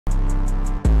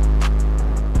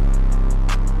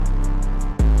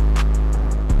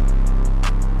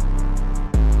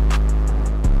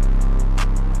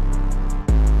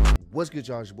What's good,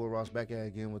 y'all? It's your boy Ross back at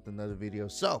again with another video.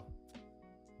 So,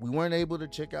 we weren't able to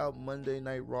check out Monday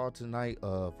Night Raw tonight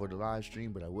for the live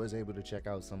stream, but I was able to check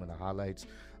out some of the highlights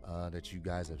that you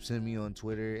guys have sent me on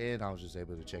Twitter, and I was just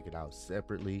able to check it out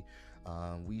separately.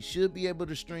 We should be able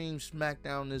to stream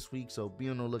SmackDown this week, so be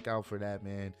on the lookout for that,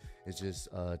 man. It's just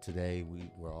today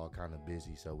we're all kind of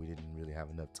busy, so we didn't really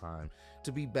have enough time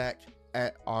to be back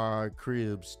at our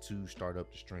cribs to start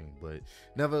up the stream. But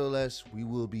nevertheless, we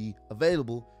will be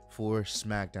available for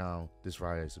SmackDown this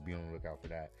Friday, so be on the lookout for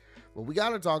that. But we got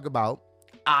to talk about,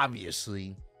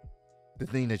 obviously, the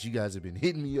thing that you guys have been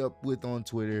hitting me up with on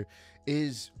Twitter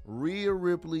is Rhea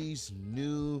Ripley's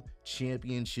new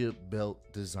championship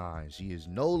belt design. She is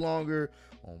no longer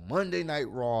on Monday Night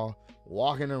Raw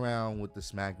walking around with the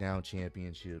SmackDown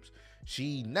championships.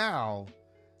 She now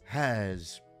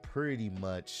has pretty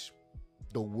much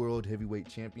the World Heavyweight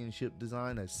Championship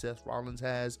design that Seth Rollins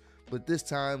has, but this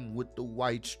time with the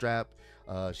white strap.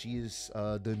 She is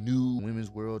the new Women's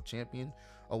World Champion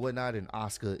or whatnot, and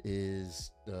Asuka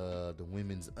is the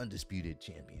Women's Undisputed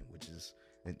Champion, which is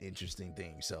an interesting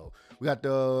thing. So we got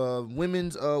the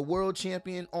Women's World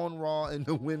Champion on Raw and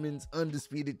the Women's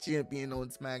Undisputed Champion on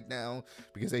SmackDown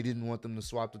because they didn't want them to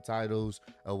swap the titles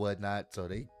or whatnot, so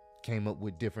they came up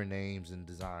with different names and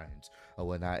designs or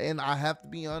whatnot. And I have to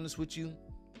be honest with you,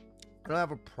 I don't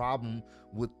have a problem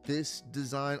with this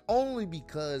design only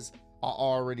because I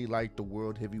already like the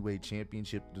World Heavyweight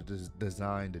Championship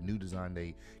design, the new design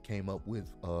they came up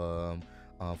with for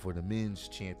the men's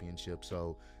championship.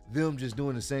 So them just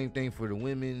doing the same thing for the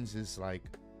women's, it's like,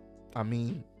 I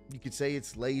mean, you could say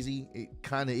it's lazy. It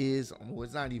kind of is. Well,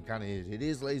 it's not even kind of is. It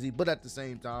is lazy, but at the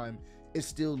same time, it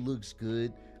still looks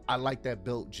good. I like that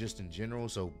belt just in general.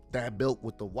 So that belt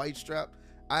with the white strap,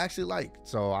 I actually like.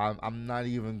 So I'm not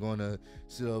even gonna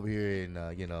sit over here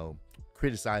and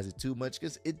criticize it too much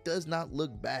because it does not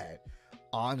look bad.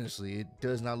 Honestly, it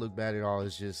does not look bad at all.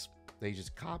 It's just they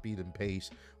just copied and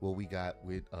paste what we got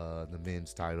with the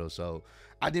men's title. So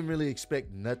I didn't really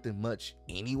expect nothing much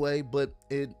anyway, but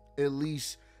at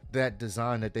least that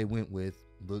design that they went with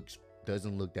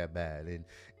doesn't look that bad. And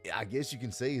I guess you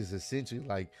can say it's essentially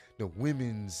like the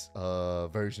women's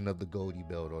version of the Cody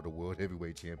belt or the World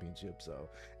Heavyweight Championship. So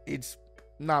it's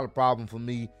not a problem for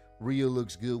me. Rhea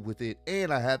looks good with it.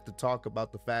 And I have to talk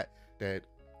about the fact that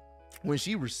when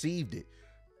she received it,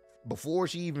 before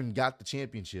she even got the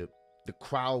championship, the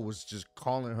crowd was just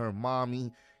calling her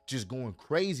mommy, just going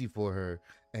crazy for her.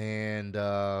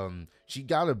 And she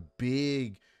got a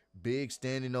big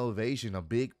standing ovation, a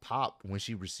big pop when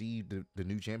she received the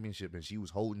new championship and she was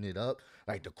holding it up.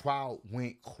 Like, the crowd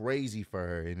went crazy for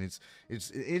her. And it's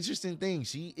an interesting thing.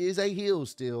 She is a heel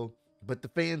still, but the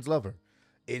fans love her.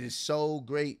 It is so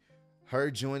great. Her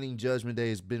joining Judgment Day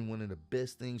has been one of the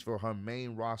best things for her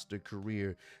main roster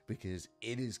career because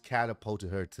it has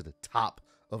catapulted her to the top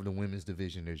of the women's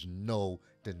division. There's no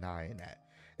denying that.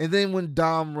 And then when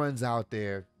Dom runs out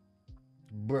there,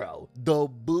 bro, the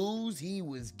boos he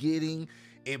was getting,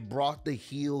 it brought the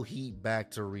heel heat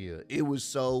back to Rhea. It was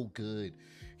so good.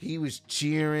 He was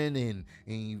cheering and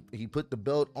he put the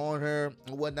belt on her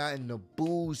and whatnot, and the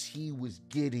boos he was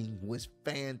getting was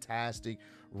fantastic.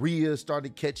 Rhea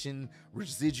started catching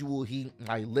residual heat.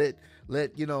 I let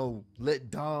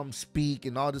Dom speak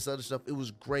and all this other stuff. It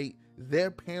was great. Their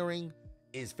pairing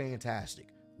is fantastic.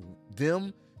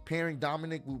 Them pairing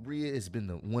Dominik with Rhea has been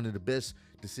one of the best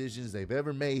decisions they've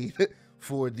ever made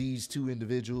for these two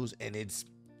individuals, and it's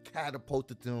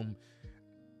catapulted them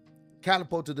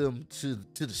to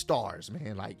the stars,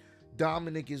 man. Like,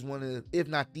 Dominik is one of, if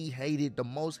not the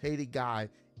most hated guy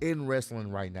in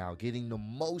wrestling right now, getting the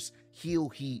most heel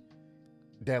heat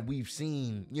that we've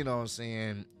seen, you know what I'm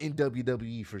saying, in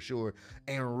WWE for sure.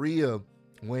 And Rhea,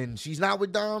 when she's not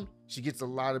with Dom, she gets a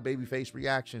lot of babyface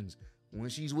reactions. When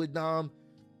she's with Dom,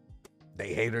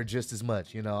 they hate her just as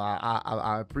much.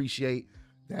 I appreciate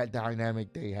that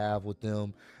dynamic they have with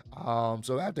them.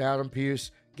 So after Adam Pearce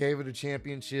gave her the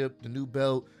championship, the new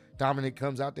belt, Dominik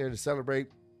comes out there to celebrate.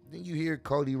 Then you hear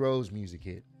Cody Rhodes music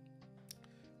hit.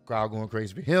 Crowd going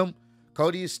crazy for him.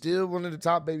 Cody is still one of the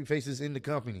top baby faces in the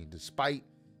company, despite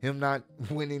him not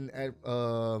winning at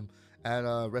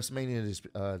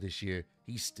WrestleMania this year.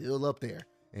 He's still up there,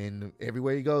 and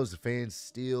everywhere he goes, the fans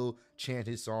still chant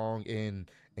his song and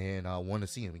want to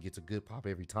see him. He gets a good pop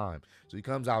every time. So he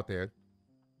comes out there,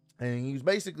 and he's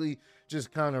basically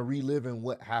just kind of reliving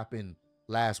what happened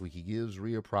last week. He gives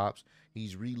Rhea props.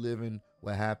 He's reliving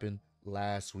what happened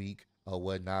last week or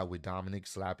whatnot with Dominik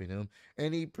slapping him.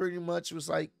 And he pretty much was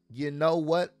like, you know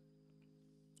what?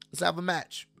 Let's have a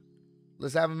match.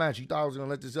 Let's have a match. You thought I was going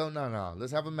to let this go? No.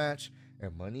 Let's have a match.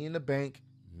 And Money in the Bank,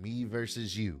 me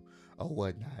versus you. or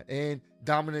whatnot. And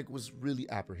Dominik was really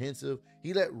apprehensive.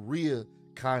 He let Rhea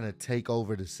kind of take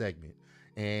over the segment.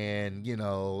 And, you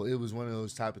know, it was one of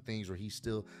those type of things where he's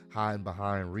still hiding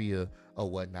behind Rhea or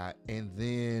whatnot. And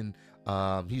then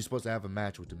he's supposed to have a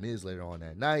match with The Miz later on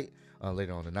the night.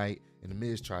 And The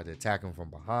Miz tried to attack him from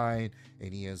behind.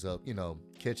 And he ends up, you know,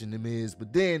 catching The Miz.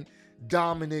 But then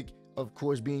Dominik, of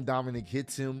course, being Dominik,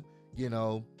 hits him, you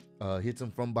know, hits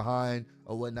him from behind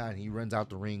or whatnot. He runs out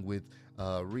the ring with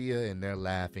Rhea, and they're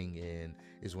laughing. And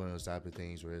it's one of those type of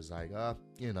things where it's like,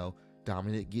 you know,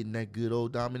 Dominik getting that good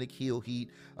old Dominik heel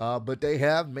heat. But they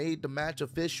have made the match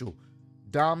official.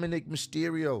 Dominik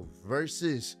Mysterio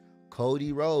versus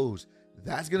Cody Rhodes.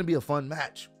 That's going to be a fun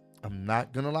match. I'm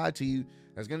not going to lie to you.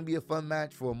 That's going to be a fun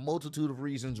match for a multitude of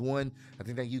reasons. One, I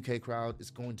think that UK crowd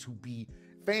is going to be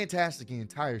fantastic the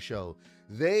entire show.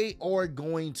 They are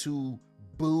going to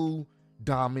boo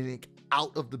Dominik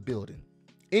out of the building.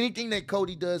 Anything that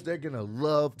Cody does, they're going to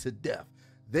love to death.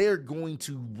 They're going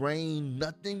to rain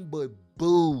nothing but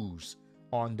boos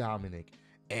on Dominik.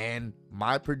 And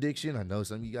my prediction, I know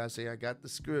some of you guys say I got the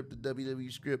script, the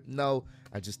WWE script. No,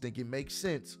 I just think it makes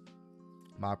sense.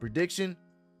 My prediction,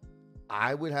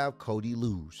 I would have Cody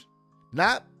lose.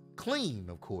 Not clean,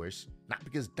 of course. Not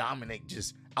because Dominik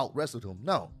just out-wrestled him.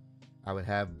 No. I would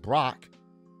have Brock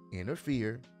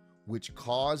interfere, which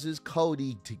causes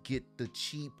Cody to get the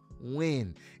cheap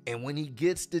win. And when he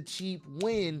gets the cheap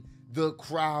win, the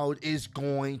crowd is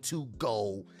going to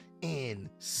go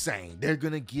insane. They're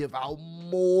going to give out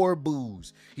more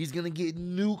boos. He's going to get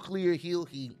nuclear heel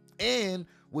heat. And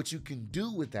what you can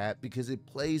do with that, because it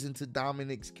plays into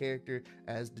Dominik's character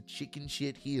as the chicken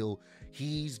shit heel,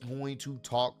 he's going to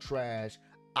talk trash.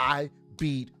 I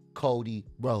beat Cody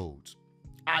Rhodes.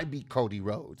 I beat Cody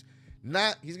Rhodes.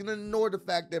 He's going to ignore the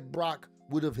fact that Brock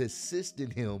would have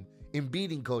assisted him in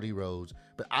beating Cody Rhodes,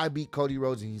 but I beat Cody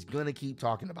Rhodes, and he's going to keep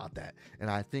talking about that.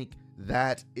 And I think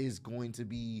that is going to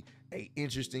be an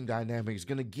interesting dynamic. It's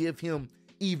going to give him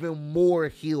even more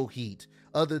heel heat,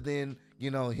 other than,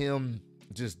 you know, him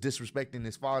just disrespecting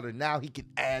his father. Now he can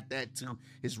add that to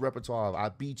his repertoire of, I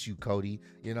beat you, Cody.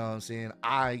 You know what I'm saying?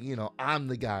 I'm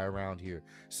the guy around here.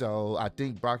 So I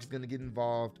think Brock is going to get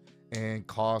involved and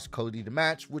cost Cody the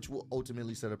match, which will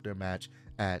ultimately set up their match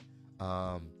at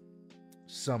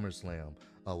SummerSlam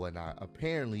or whatnot.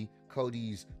 Apparently,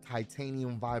 Cody's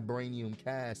titanium vibranium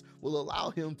cast will allow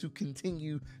him to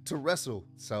continue to wrestle.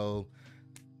 So,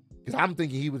 because I'm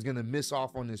thinking he was going to miss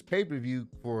off on this pay-per-view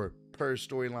for per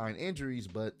storyline injuries,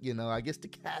 but, you know, I guess the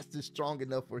cast is strong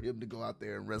enough for him to go out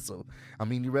there and wrestle. I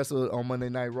mean, he wrestled on Monday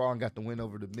Night Raw and got the win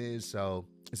over The Miz, so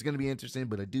it's going to be interesting,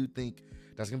 but I do think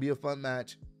that's going to be a fun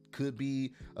match. Could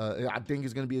be, I think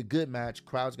it's going to be a good match.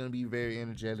 Crowd's going to be very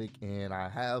energetic, and I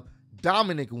have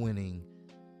Dominik winning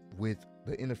with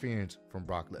the interference from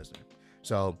Brock Lesnar.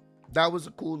 So that was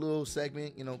a cool little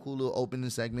segment, you know, cool little opening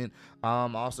segment.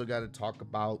 Also got to talk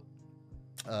about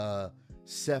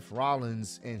Seth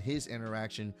Rollins and his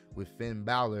interaction with Finn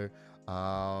Balor.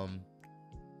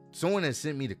 Someone has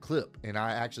sent me the clip, and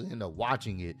I actually ended up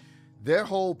watching it. Their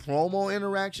whole promo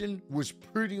interaction was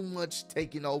pretty much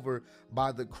taken over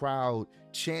by the crowd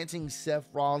chanting Seth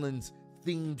Rollins'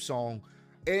 theme song.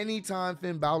 Anytime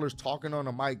Finn Balor's talking on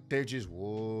the mic, they're just,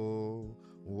 whoa,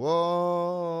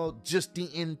 whoa, just the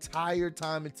entire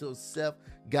time until Seth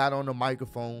got on the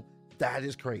microphone. That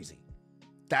is crazy.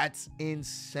 That's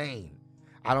insane.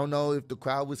 I don't know if the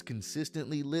crowd was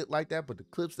consistently lit like that, but the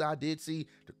clips that I did see,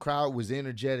 the crowd was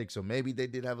energetic. So maybe they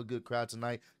did have a good crowd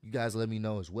tonight. You guys let me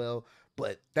know as well.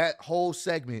 But that whole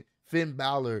segment, Finn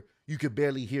Balor, you could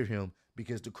barely hear him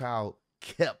because the crowd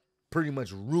kept pretty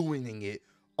much ruining it.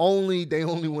 They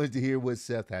only wanted to hear what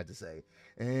Seth had to say.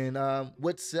 And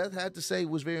what Seth had to say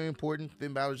was very important.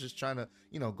 Finn Balor's just trying to,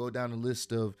 you know, go down the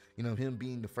list of, you know, him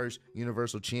being the first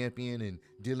Universal Champion and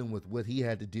dealing with what he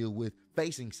had to deal with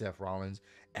facing Seth Rollins.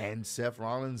 And Seth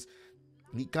Rollins,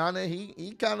 he kind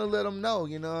of let him know,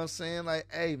 you know what I'm saying? Like,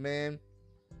 hey, man,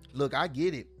 look, I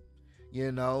get it.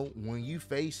 You know, when you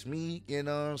face me, you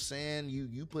know what I'm saying?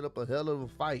 You put up a hell of a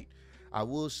fight. I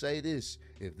will say this.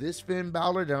 If this Finn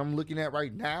Balor that I'm looking at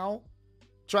right now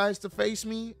tries to face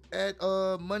me at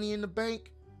Money in the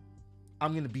Bank,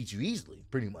 I'm going to beat you easily,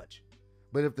 pretty much.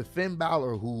 But if the Finn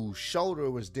Balor whose shoulder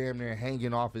was damn near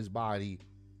hanging off his body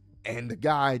and the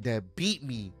guy that beat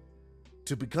me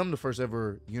to become the first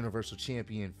ever Universal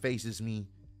Champion faces me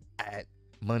at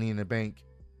Money in the Bank,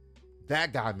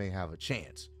 that guy may have a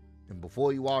chance. And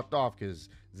before he walked off, because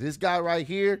this guy right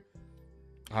here,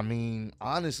 I mean,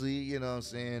 honestly, you know what I'm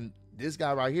saying, this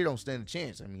guy right here don't stand a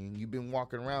chance. I mean, you've been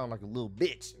walking around like a little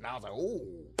bitch. And I was like, oh,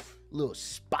 little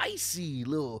spicy,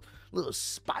 little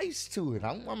spice to it.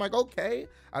 I'm like, okay,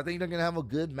 I think they're gonna have a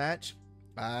good match.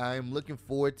 I'm looking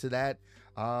forward to that.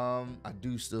 I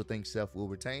do still think Seth will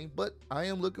retain, but I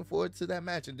am looking forward to that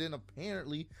match. And then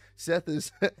apparently Seth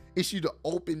has issued an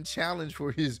open challenge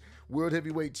for his World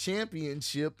Heavyweight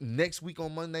Championship next week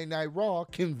on Monday Night Raw,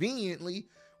 conveniently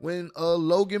when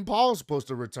Logan Paul's supposed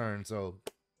to return. So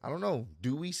I don't know.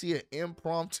 Do we see an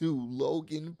impromptu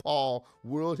Logan Paul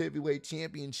World Heavyweight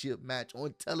Championship match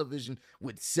on television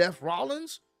with Seth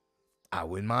Rollins? I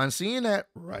wouldn't mind seeing that.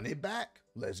 Run it back.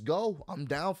 Let's go. I'm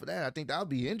down for that. I think that'll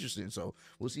be interesting. So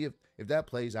we'll see if that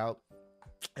plays out.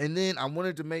 And then I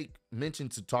wanted to make mention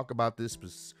to talk about this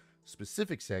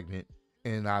specific segment.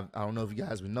 And I don't know if you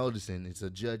guys have been noticing. It's a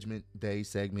Judgment Day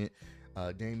segment.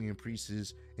 Damian Priest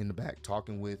is in the back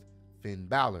talking with Finn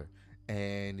Balor.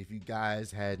 And if you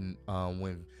guys hadn't,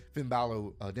 when Finn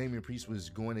Balor, Damian Priest was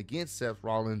going against Seth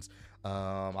Rollins,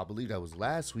 I believe that was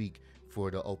last week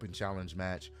for the open challenge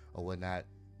match or whatnot,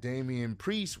 Damian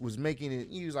Priest was making it,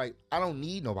 he was like, I don't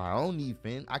need nobody. I don't need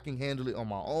Finn. I can handle it on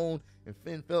my own. And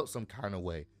Finn felt some kind of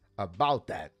way about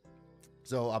that.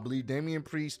 So I believe Damian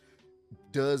Priest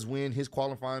does win his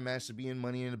qualifying match to be in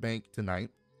Money in the Bank tonight.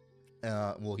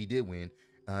 Well, he did win.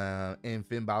 And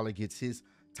Finn Balor gets his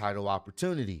title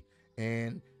opportunity.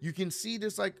 And you can see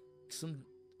there's like some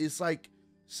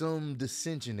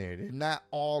dissension there. They're not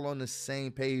all on the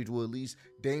same page. Well, at least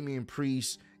Damian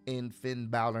Priest and Finn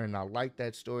Balor, and I like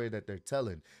that story that they're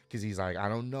telling, because he's like, I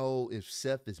don't know if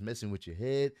Seth is messing with your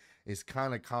head. It's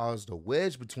kind of caused a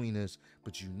wedge between us,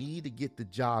 but you need to get the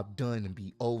job done and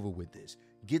be over with this.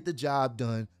 Get the job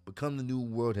done, become the new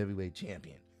World Heavyweight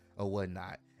Champion or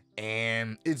whatnot.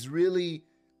 And it's really,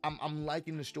 I'm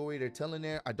liking the story they're telling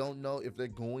there. I don't know if they're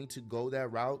going to go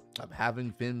that route of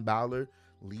having Finn Balor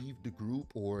leave the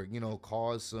group or, you know,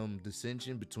 cause some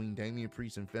dissension between Damian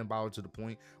Priest and Finn Balor to the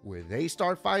point where they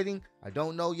start fighting. I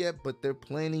don't know yet, but they're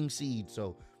planting seeds.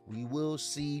 So we will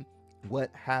see what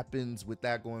happens with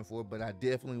that going forward. But I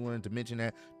definitely wanted to mention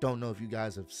that. Don't know if you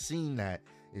guys have seen that.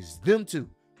 It's them two.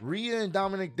 Rhea and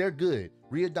Dominik, they're good.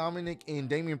 Rhea, Dominik, and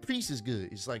Damian Priest is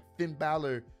good. It's like Finn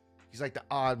Balor, he's like the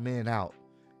odd man out.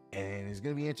 And it's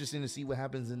going to be interesting to see what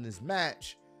happens in this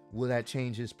match. Will that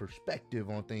change his perspective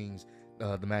on things?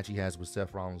 The match he has with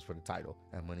Seth Rollins for the title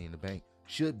at Money in the Bank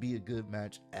should be a good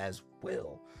match as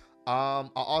well. I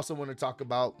also want to talk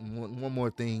about one more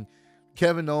thing.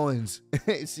 Kevin Owens,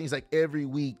 it seems like every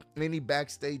week, any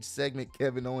backstage segment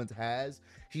Kevin Owens has,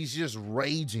 he's just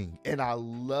raging, and I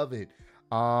love it.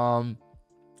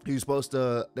 They were supposed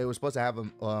to have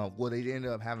him, they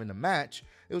ended up having a match.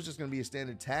 It was just going to be a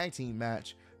standard tag team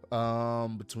match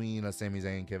between Sami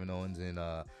Zayn, Kevin Owens, and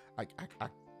I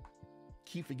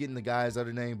keep forgetting the guy's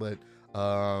other name, but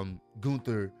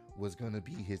Gunther was going to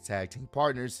be his tag team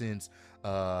partner since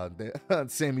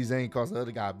Sami Zayn caused the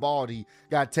other guy Baldy,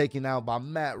 got taken out by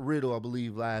Matt Riddle, I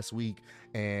believe, last week.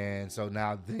 And so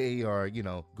now they are, you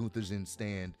know, Gunther's in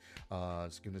stand.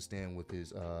 It's going to stand with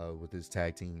his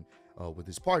tag team, with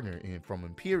his partner from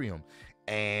Imperium.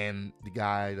 And the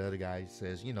other guy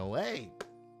says, you know, hey,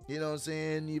 you know what I'm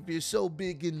saying? If you're so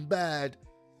big and bad,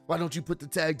 why don't you put the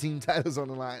tag team titles on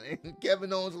the line? And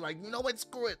Kevin Owens was like, you know what?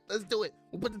 Screw it. Let's do it.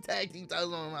 We'll put the tag team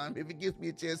titles on the line. If it gives me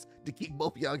a chance to kick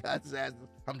both of y'all guys' asses,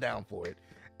 I'm down for it.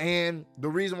 And the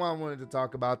reason why I wanted to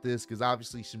talk about this, because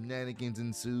obviously shenanigans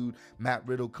ensued. Matt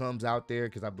Riddle comes out there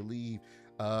because I believe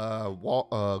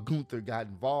Gunther got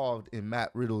involved in Matt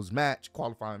Riddle's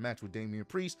qualifying match with Damian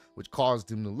Priest, which caused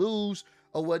him to lose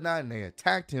or whatnot, and they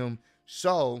attacked him.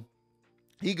 So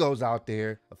he goes out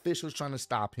there. Officials trying to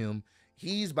stop him.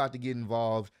 He's about to get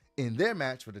involved in their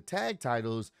match for the tag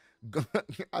titles.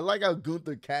 I like how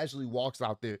Gunther casually walks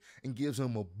out there and gives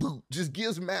him a boot. Just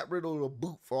gives Matt Riddle a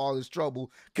boot for all his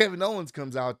trouble. Kevin Owens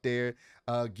comes out there,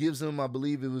 gives him, I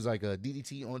believe it was like a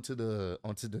DDT onto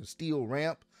the steel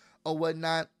ramp or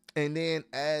whatnot. And then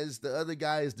as the other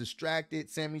guy is distracted,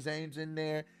 Sami Zayn's in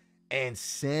there, and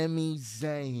Sami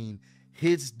Zayn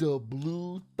hits the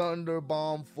Blue Thunder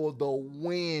Bomb for the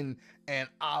win. And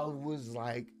I was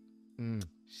like,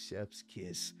 chef's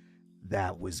kiss.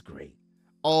 That was great.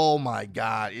 Oh my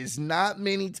God. It's not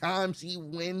many times he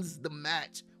wins the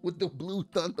match with the Blue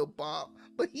Thunder Bomb,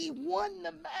 but he won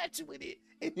the match with it.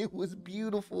 And it was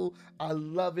beautiful. I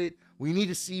love it. We need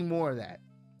to see more of that.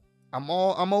 I'm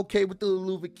okay with the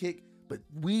Luva kick, but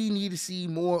we need to see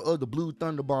more of the Blue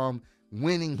Thunder Bomb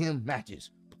winning him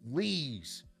matches.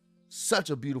 Please.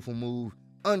 Such a beautiful move.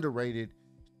 Underrated.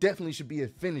 Definitely should be a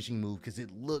finishing move because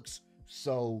it looks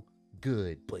so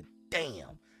good. But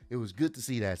damn, it was good to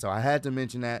see that. So I had to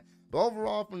mention that. But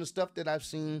overall, from the stuff that I've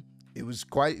seen,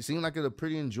 it seemed like a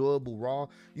pretty enjoyable Raw.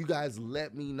 You guys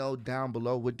let me know down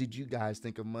below, what did you guys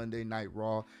think of Monday Night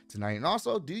Raw tonight? And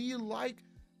also, do you like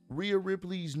Rhea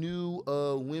Ripley's new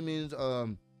women's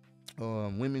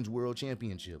world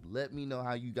championship? Let me know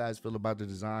how you guys feel about the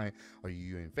design. Are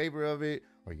you in favor of it?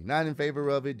 Are you not in favor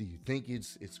of it? Do you think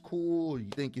it's cool, or you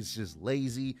think it's just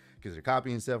lazy because they're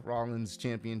copying Seth Rollins'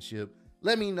 championship?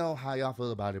 Let me know how y'all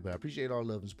feel about it. But I appreciate all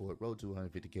love and support. Road to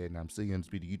 150K, and I'm still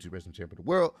undisputed YouTube wrestling champion of the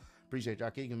world. Appreciate y'all.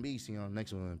 Kickin. B. See you on the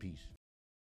next one. Peace.